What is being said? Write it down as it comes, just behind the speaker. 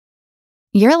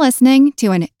You're listening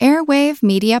to an Airwave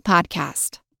Media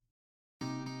Podcast.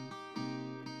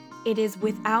 It is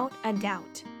without a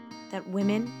doubt that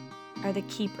women are the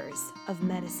keepers of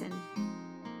medicine.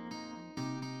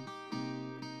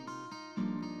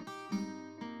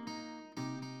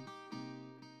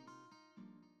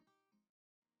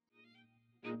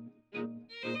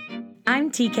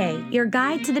 I'm TK, your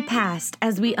guide to the past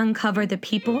as we uncover the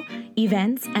people,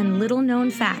 events, and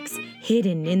little-known facts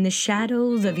hidden in the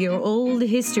shadows of your old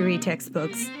history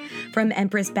textbooks. From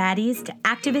Empress baddies to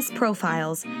activist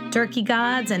profiles, turkey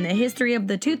gods and the history of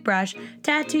the toothbrush,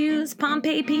 tattoos,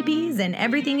 Pompeii peepees, and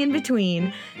everything in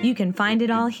between, you can find it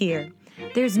all here.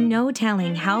 There's no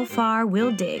telling how far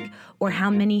we'll dig or how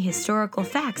many historical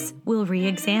facts we'll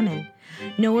re-examine.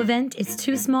 No event is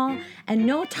too small and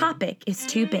no topic is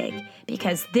too big,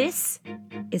 because this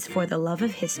is for the love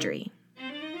of history.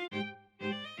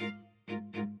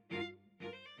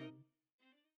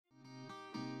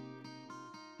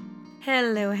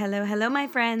 Hello, my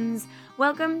friends.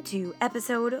 Welcome to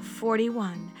episode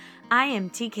 41. I am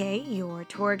TK, your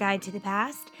tour guide to the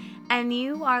past, and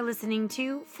you are listening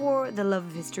to For the Love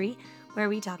of History, where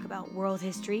we talk about world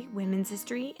history, women's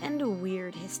history, and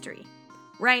weird history.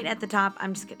 Right at the top,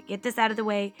 I'm just going to get this out of the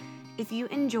way. If you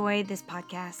enjoy this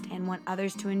podcast and want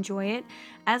others to enjoy it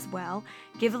as well,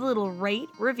 give a little rate,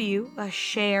 review, a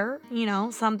share,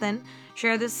 something.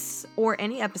 Share this or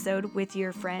any episode with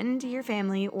your friend, your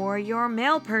family, or your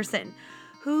mail person.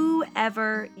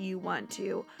 Whoever you want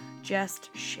to,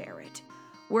 just share it.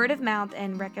 Word of mouth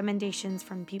and recommendations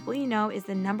from people you know is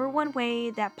the number one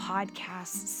way that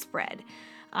podcasts spread.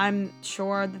 I'm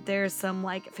sure that there's some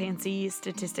fancy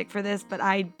statistic for this, but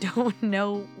I don't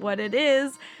know what it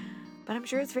is. But I'm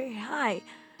sure it's very high.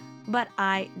 But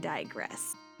I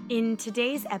digress. In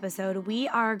today's episode, we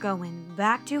are going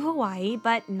back to Hawaii,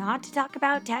 but not to talk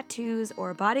about tattoos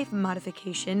or body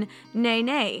modification.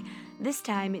 Nay. This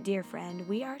time, dear friend,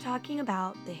 we are talking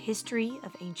about the history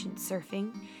of ancient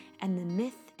surfing and the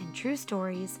myth and true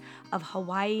stories of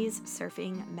Hawaii's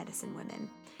surfing medicine women.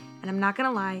 And I'm not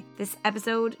gonna lie, this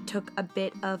episode took a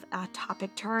bit of a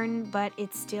topic turn, but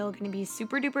it's still gonna be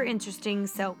super duper interesting.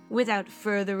 So without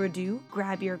further ado,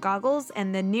 grab your goggles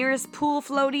and the nearest pool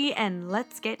floaty and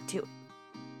let's get to it.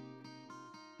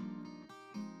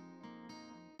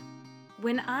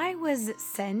 When I was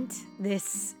sent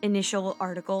this initial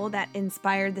article that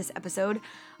inspired this episode,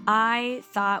 I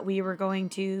thought we were going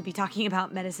to be talking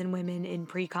about medicine women in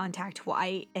pre-contact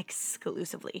Hawaii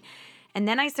exclusively. And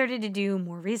then I started to do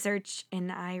more research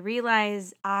and I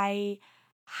realized I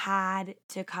had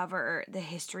to cover the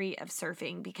history of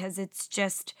surfing because it's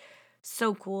just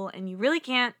so cool. And you really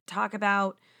can't talk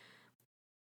about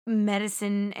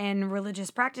medicine and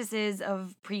religious practices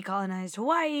of pre-colonized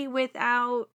Hawaii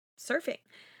without surfing.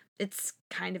 It's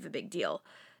kind of a big deal.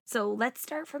 So let's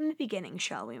start from the beginning,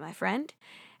 shall we, my friend?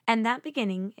 And that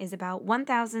beginning is about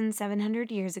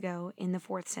 1,700 years ago in the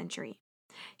 4th century.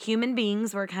 Human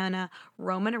beings were kind of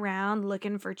roaming around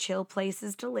looking for chill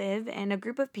places to live, and a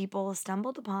group of people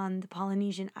stumbled upon the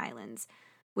Polynesian Islands,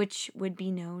 which would be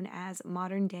known as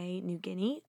modern-day New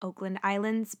Guinea, Oakland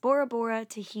Islands, Bora Bora,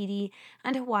 Tahiti,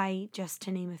 and Hawaii, just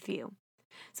to name a few.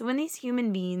 So when these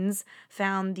human beings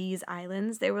found these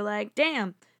islands, they were like,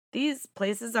 damn, these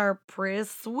places are pretty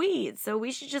sweet, so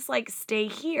we should just stay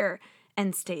here.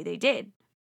 And stay they did.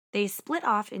 They split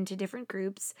off into different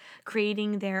groups,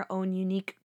 creating their own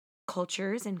unique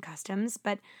cultures and customs,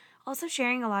 but also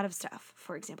sharing a lot of stuff.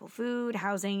 For example, food,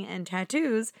 housing, and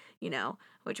tattoos,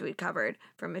 which we covered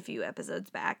from a few episodes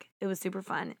back. It was super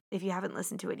fun. If you haven't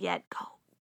listened to it yet,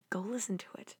 go listen to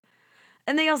it.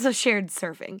 And they also shared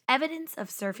surfing. Evidence of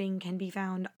surfing can be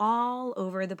found all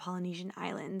over the Polynesian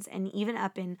Islands and even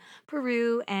up in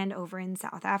Peru and over in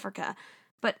South Africa.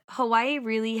 But Hawaii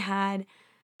really had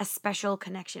a special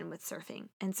connection with surfing.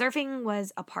 And surfing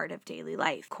was a part of daily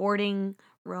life. Courting,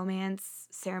 romance,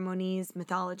 ceremonies,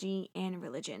 mythology, and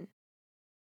religion.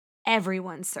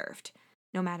 Everyone surfed,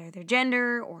 no matter their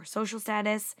gender or social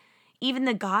status. Even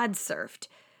the gods surfed.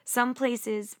 Some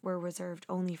places were reserved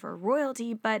only for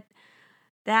royalty, but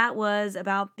that was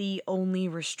about the only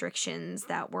restrictions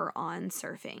that were on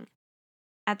surfing.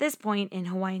 At this point in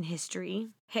Hawaiian history,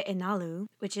 He'enalu,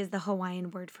 which is the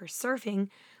Hawaiian word for surfing,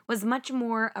 was much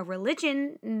more a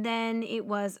religion than it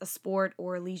was a sport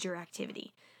or leisure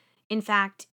activity. In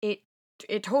fact, it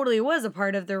totally was a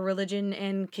part of their religion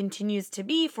and continues to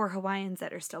be for Hawaiians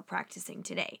that are still practicing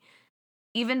today.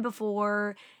 Even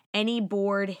before any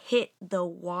board hit the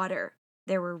water,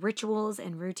 there were rituals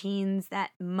and routines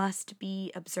that must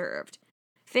be observed.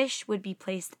 Fish would be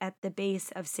placed at the base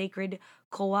of sacred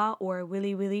koa or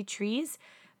wili wili trees,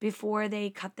 before they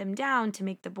cut them down to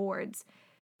make the boards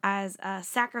as a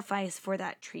sacrifice for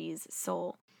that tree's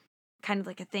soul, kind of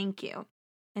like a thank you.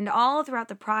 And all throughout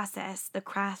the process, the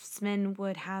craftsmen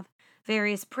would have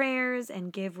various prayers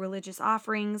and give religious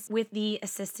offerings with the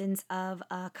assistance of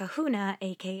a kahuna,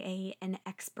 aka an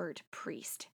expert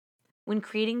priest. When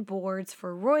creating boards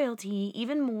for royalty,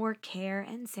 even more care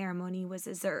and ceremony was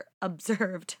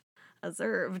observed.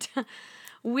 I'll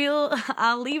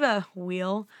leave a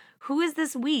wheel. Who is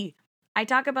this we? I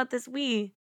talk about this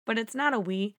we, but it's not a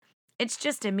we. It's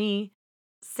just a me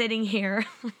sitting here.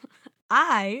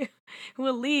 I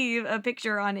will leave a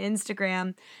picture on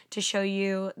Instagram to show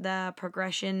you the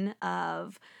progression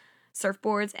of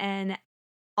surfboards and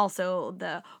also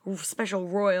the special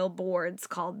royal boards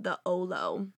called the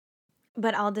Olo.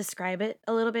 But I'll describe it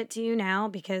a little bit to you now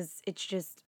because it's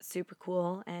just super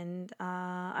cool and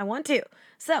I want to.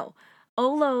 So,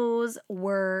 Olos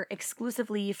were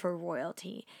exclusively for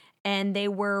royalty and they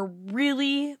were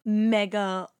really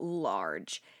mega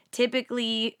large,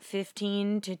 typically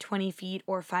 15 to 20 feet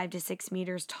or 5 to 6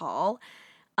 meters tall.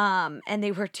 And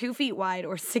they were 2 feet wide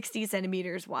or 60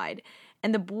 centimeters wide.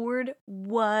 And the board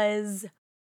was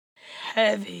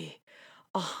heavy.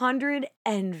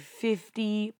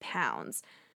 150 pounds.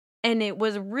 And it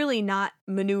was really not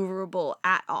maneuverable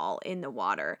at all in the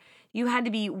water. You had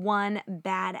to be one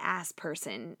badass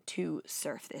person to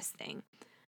surf this thing.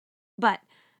 But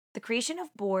the creation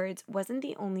of boards wasn't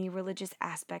the only religious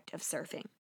aspect of surfing.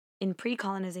 In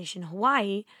pre-colonization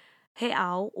Hawaii,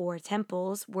 heiau, or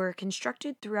temples, were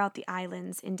constructed throughout the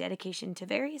islands in dedication to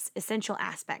various essential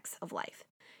aspects of life.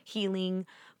 Healing,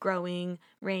 growing,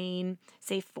 rain,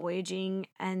 safe voyaging,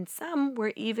 and some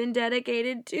were even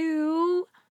dedicated to,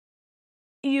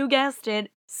 you guessed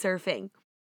it, surfing.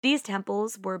 These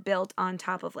temples were built on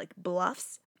top of like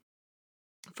bluffs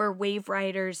for wave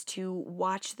riders to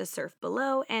watch the surf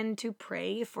below and to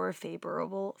pray for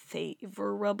favorable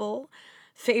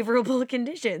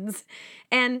conditions.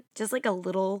 And just like a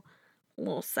little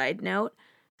side note,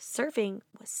 surfing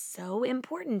was so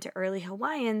important to early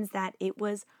Hawaiians that it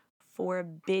was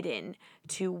forbidden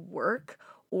to work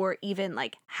or even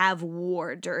like have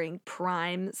war during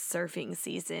prime surfing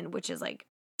season, which is like,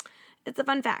 it's a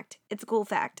fun fact. It's a cool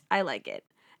fact. I like it.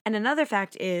 And another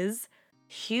fact is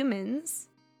humans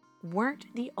weren't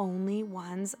the only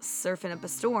ones surfing up a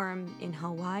storm in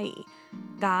Hawaii.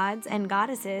 Gods and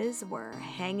goddesses were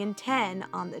hanging 10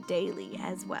 on the daily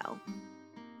as well.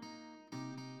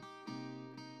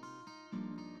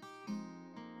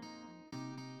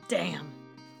 Damn.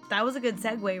 That was a good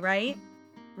segue, right?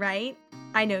 Right?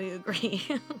 I know you agree.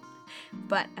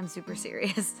 But I'm super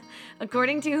serious.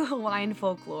 According to Hawaiian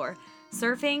folklore,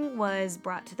 surfing was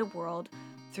brought to the world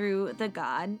through the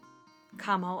god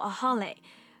Kamo'ahale,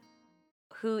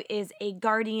 who is a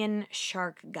guardian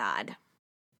shark god.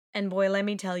 And boy, let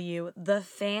me tell you, the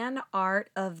fan art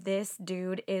of this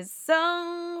dude is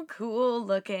so cool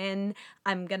looking.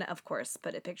 I'm gonna, of course,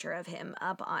 put a picture of him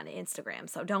up on Instagram,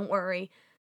 so don't worry.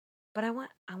 But I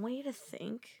want you to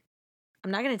think.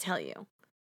 I'm not gonna tell you.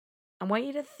 I want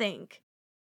you to think.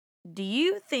 Do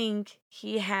you think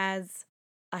he has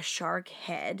a shark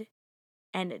head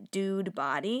and a dude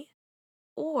body?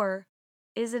 Or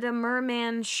is it a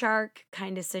merman shark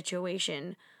kind of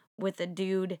situation with a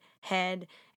dude head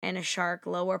and a shark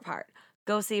lower part?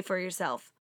 Go see for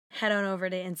yourself. Head on over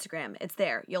to Instagram. It's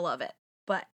there. You'll love it.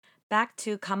 But back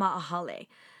to Kama'ahale.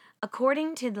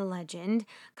 According to the legend,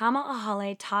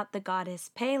 Kama'ahale taught the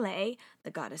goddess Pele,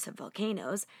 the goddess of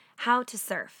volcanoes, how to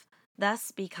surf,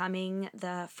 thus becoming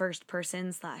the first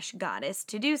person / goddess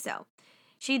to do so.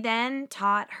 She then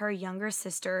taught her younger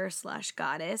sister /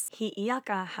 goddess,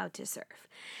 Hi'iaka, how to surf.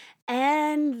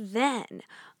 And then,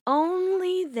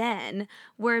 only then,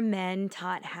 were men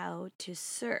taught how to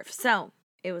surf. So,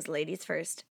 it was ladies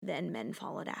first, then men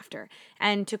followed after.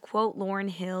 And to quote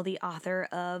Lauryn Hill, the author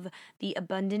of The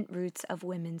Abundant Roots of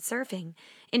Women Surfing,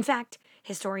 in fact,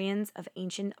 historians of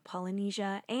ancient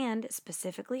Polynesia and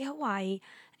specifically Hawaii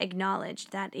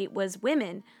acknowledged that it was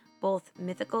women, both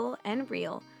mythical and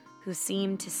real, who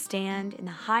seemed to stand in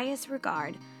the highest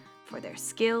regard for their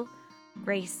skill,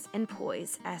 grace, and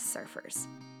poise as surfers.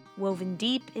 Woven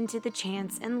deep into the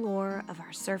chants and lore of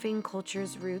our surfing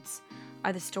culture's roots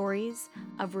are the stories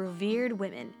of revered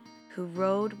women who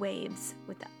rode waves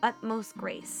with the utmost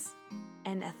grace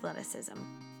and athleticism.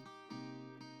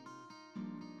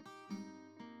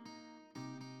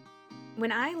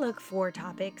 When I look for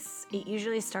topics, it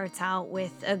usually starts out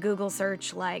with a Google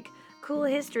search like cool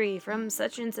history from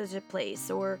such and such a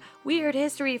place, or weird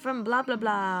history from blah blah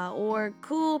blah, or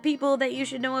cool people that you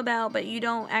should know about but you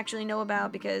don't actually know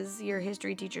about because your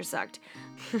history teacher sucked.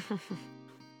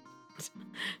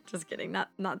 Just kidding,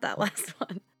 not that last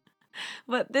one.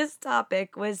 But this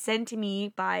topic was sent to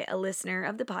me by a listener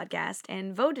of the podcast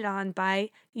and voted on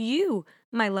by you,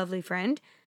 my lovely friend.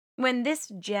 When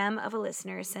this gem of a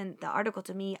listener sent the article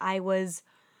to me, I was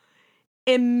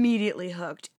immediately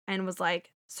hooked and was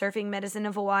like, surfing medicine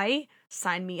of Hawaii,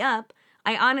 sign me up.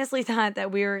 I honestly thought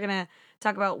that we were going to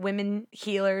talk about women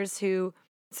healers who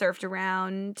surfed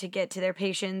around to get to their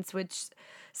patients, which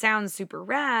sounds super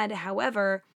rad.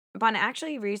 However, upon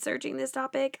actually researching this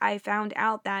topic, I found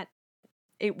out that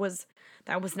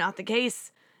that was not the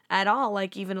case at all,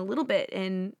 like even a little bit,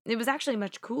 and it was actually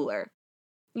much cooler.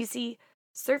 You see,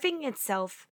 surfing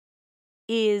itself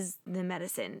is the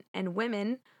medicine, and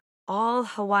women, all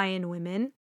Hawaiian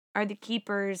women, are the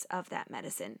keepers of that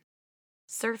medicine.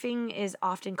 Surfing is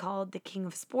often called the king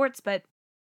of sports, but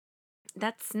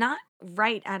that's not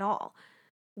right at all.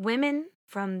 Women,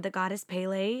 from the goddess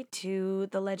Pele to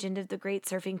the legend of the great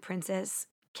surfing princess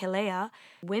Kelea,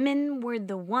 women were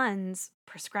the ones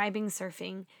prescribing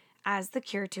surfing as the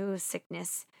cure to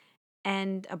sickness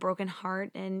and a broken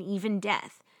heart and even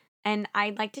death. And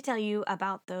I'd like to tell you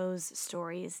about those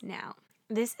stories now.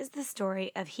 This is the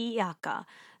story of Hi'iaka,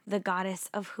 the goddess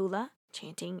of hula,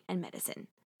 chanting, and medicine.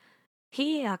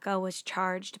 Hi'iaka was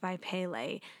charged by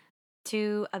Pele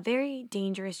to a very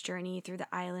dangerous journey through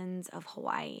the islands of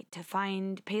Hawaii to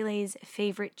find Pele's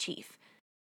favorite chief.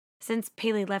 Since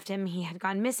Pele left him, he had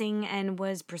gone missing and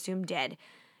was presumed dead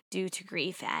due to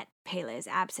grief at Pele's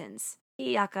absence.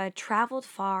 Hi'iaka traveled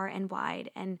far and wide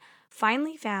and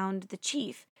finally found the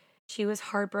chief. She was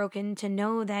heartbroken to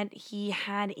know that he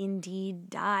had indeed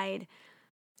died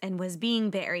and was being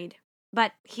buried.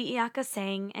 But Hi'iaka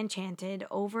sang and chanted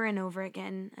over and over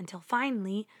again until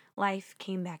finally life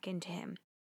came back into him.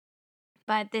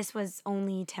 But this was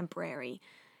only temporary.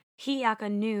 Hi'iaka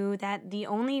knew that the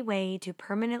only way to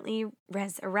permanently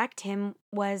resurrect him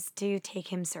was to take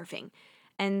him surfing.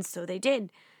 And so they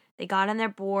did. They got on their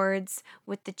boards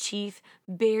with the chief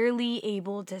barely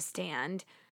able to stand.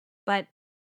 But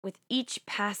with each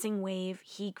passing wave,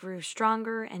 he grew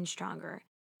stronger and stronger,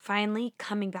 finally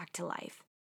coming back to life.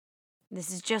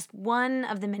 This is just one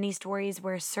of the many stories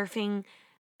where surfing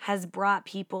has brought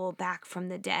people back from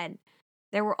the dead.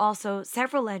 There were also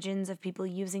several legends of people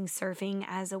using surfing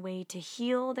as a way to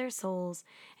heal their souls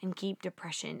and keep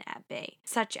depression at bay,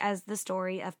 such as the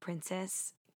story of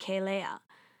Princess Kelea.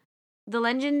 The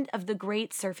legend of the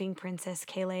great surfing princess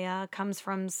Kelea comes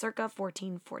from circa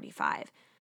 1445.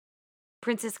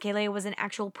 Princess Kelea was an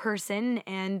actual person,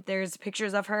 and there's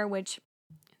pictures of her, which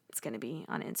it's going to be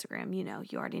on Instagram,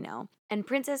 you already know. And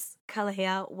Princess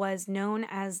Kelea was known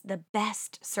as the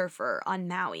best surfer on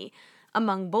Maui,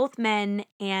 among both men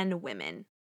and women.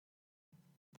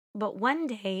 But one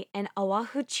day, an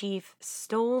Oahu chief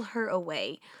stole her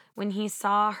away when he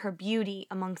saw her beauty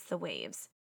amongst the waves.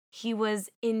 He was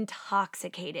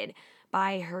intoxicated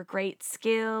by her great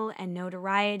skill and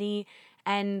notoriety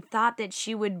and thought that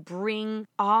she would bring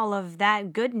all of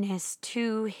that goodness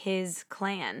to his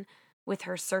clan with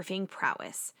her surfing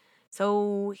prowess.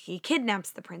 So he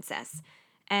kidnaps the princess,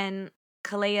 and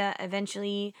Kelea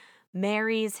eventually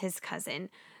marries his cousin,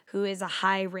 who is a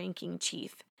high-ranking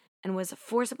chief, and was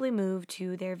forcibly moved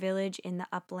to their village in the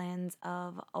uplands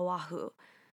of Oahu.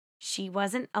 She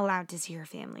wasn't allowed to see her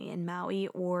family in Maui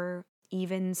or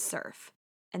even surf,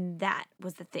 and that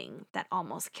was the thing that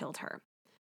almost killed her.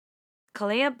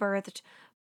 Kelea birthed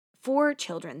 4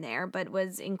 children there, but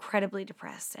was incredibly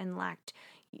depressed and lacked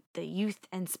the youth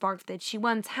and spark that she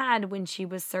once had when she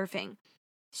was surfing.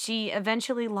 She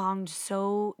eventually longed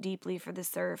so deeply for the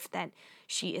surf that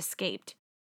she escaped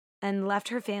and left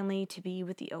her family to be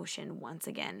with the ocean once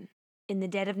again. In the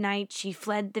dead of night, she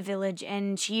fled the village,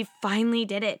 and she finally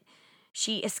did it.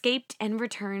 She escaped and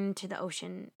returned to the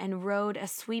ocean and rode a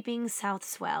sweeping south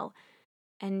swell,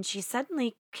 and she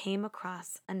suddenly came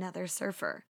across another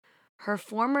surfer, her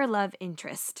former love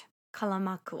interest,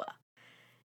 Kalamakua.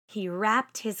 He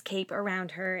wrapped his cape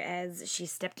around her as she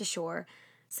stepped ashore,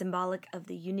 symbolic of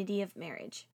the unity of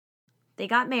marriage. They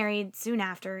got married soon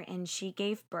after, and she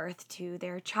gave birth to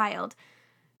their child,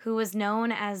 who was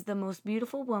known as the most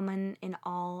beautiful woman in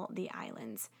all the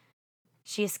islands.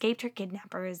 She escaped her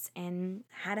kidnappers and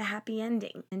had a happy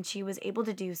ending, and she was able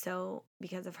to do so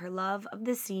because of her love of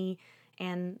the sea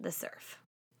and the surf.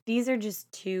 These are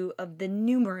just 2 of the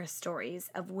numerous stories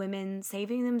of women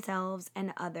saving themselves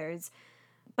and others,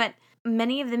 but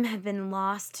many of them have been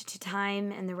lost to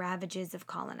time and the ravages of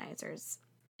colonizers.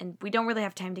 And we don't really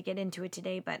have time to get into it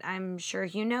today, but I'm sure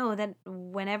you know that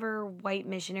whenever white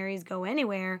missionaries go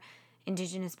anywhere,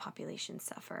 indigenous populations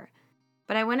suffer.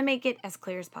 but I want to make it as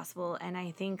clear as possible, and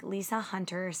I think Lisa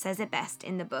Hunter says it best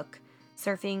in the book,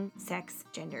 Surfing, Sex,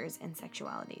 Genders, and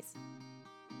Sexualities.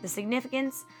 The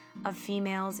significance of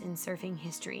females in surfing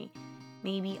history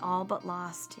may be all but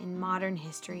lost in modern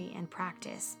history and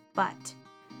practice, but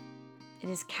it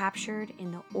is captured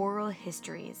in the oral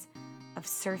histories of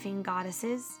surfing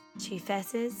goddesses,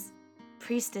 chiefesses,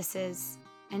 priestesses,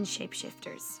 and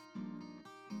shapeshifters.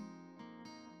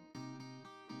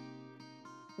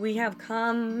 We have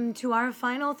come to our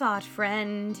final thought,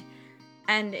 friend,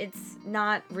 and it's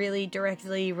not really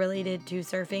directly related to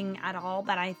surfing at all,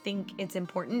 but I think it's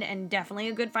important and definitely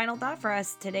a good final thought for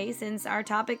us today since our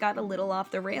topic got a little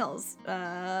off the rails.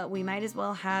 We might as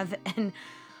well have an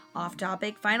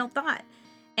off-topic final thought.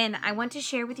 And I want to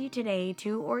share with you today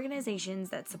 2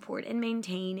 organizations that support and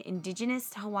maintain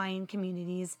Indigenous Hawaiian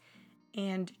communities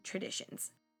and traditions.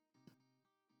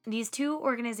 These 2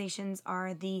 organizations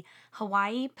are the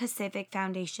Hawaii Pacific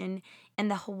Foundation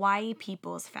and the Hawaii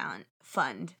People's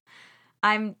Fund.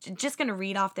 I'm just going to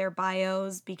read off their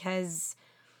bios because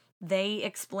they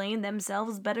explain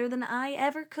themselves better than I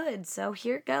ever could, so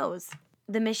here it goes.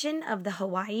 The mission of the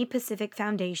Hawaii Pacific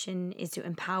Foundation is to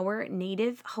empower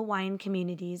Native Hawaiian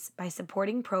communities by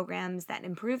supporting programs that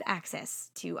improve access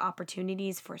to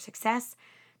opportunities for success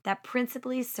that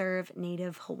principally serve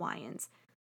Native Hawaiians.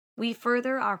 We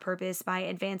further our purpose by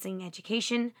advancing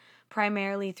education,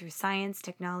 primarily through science,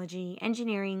 technology,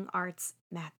 engineering, arts,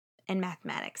 math, and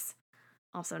mathematics,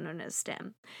 also known as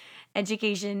STEM,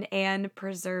 education, and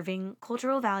preserving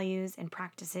cultural values and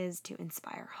practices to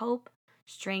inspire hope,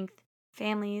 strength,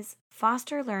 families,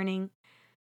 foster learning,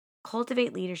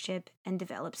 cultivate leadership, and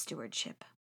develop stewardship.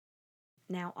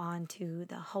 Now on to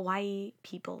the Hawaii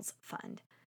People's Fund.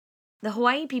 The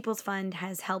Hawaii People's Fund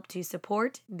has helped to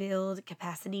support, build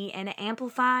capacity, and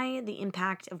amplify the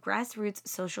impact of grassroots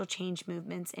social change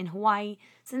movements in Hawaii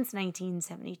since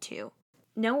 1972.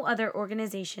 No other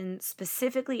organization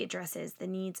specifically addresses the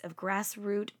needs of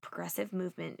grassroots progressive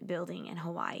movement building in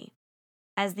Hawaii.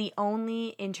 As the only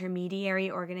intermediary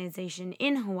organization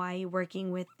in Hawaii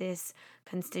working with this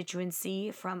constituency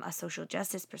from a social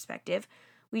justice perspective,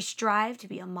 we strive to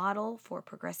be a model for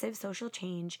progressive social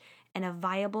change and a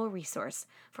viable resource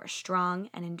for a strong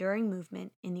and enduring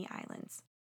movement in the islands.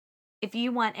 If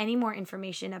you want any more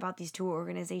information about these 2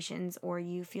 organizations, or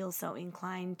you feel so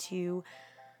inclined to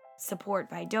support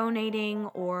by donating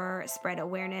or spread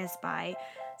awareness by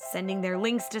sending their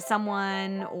links to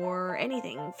someone or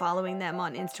anything, following them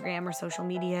on Instagram or social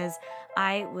medias,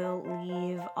 I will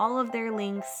leave all of their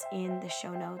links in the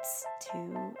show notes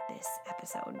to this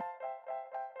episode.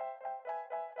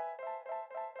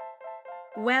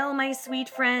 Well, my sweet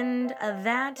friend,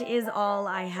 that is all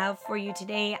I have for you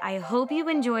today. I hope you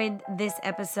enjoyed this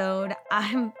episode.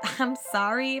 I'm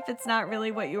sorry if it's not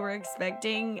really what you were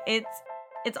expecting.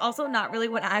 It's also not really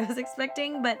what I was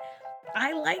expecting, but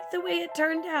I like the way it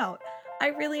turned out. I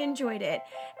really enjoyed it.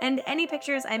 And any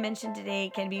pictures I mentioned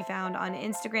today can be found on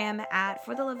Instagram at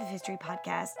For the Love of History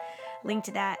Podcast. Link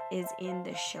to that is in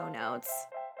the show notes.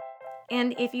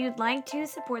 And if you'd like to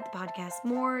support the podcast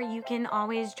more, you can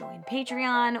always join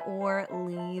Patreon or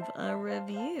leave a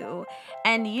review.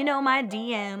 And you know my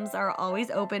DMs are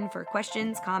always open for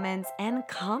questions, comments, and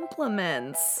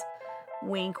compliments.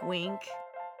 Wink, wink.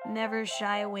 Never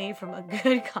shy away from a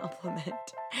good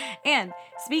compliment. And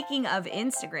speaking of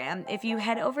Instagram, if you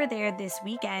head over there this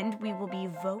weekend, we will be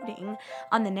voting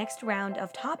on the next round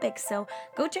of topics. So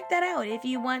go check that out if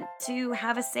you want to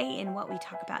have a say in what we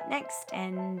talk about next.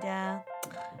 And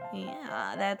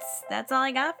yeah, that's all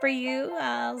I got for you.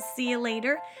 I'll see you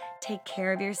later. Take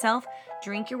care of yourself.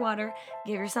 Drink your water.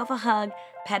 Give yourself a hug.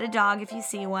 Pet a dog if you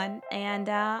see one. And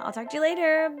I'll talk to you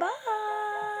later. Bye.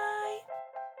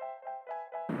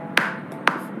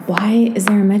 Why is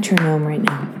there a metronome right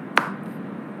now?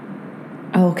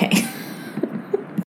 Oh, okay.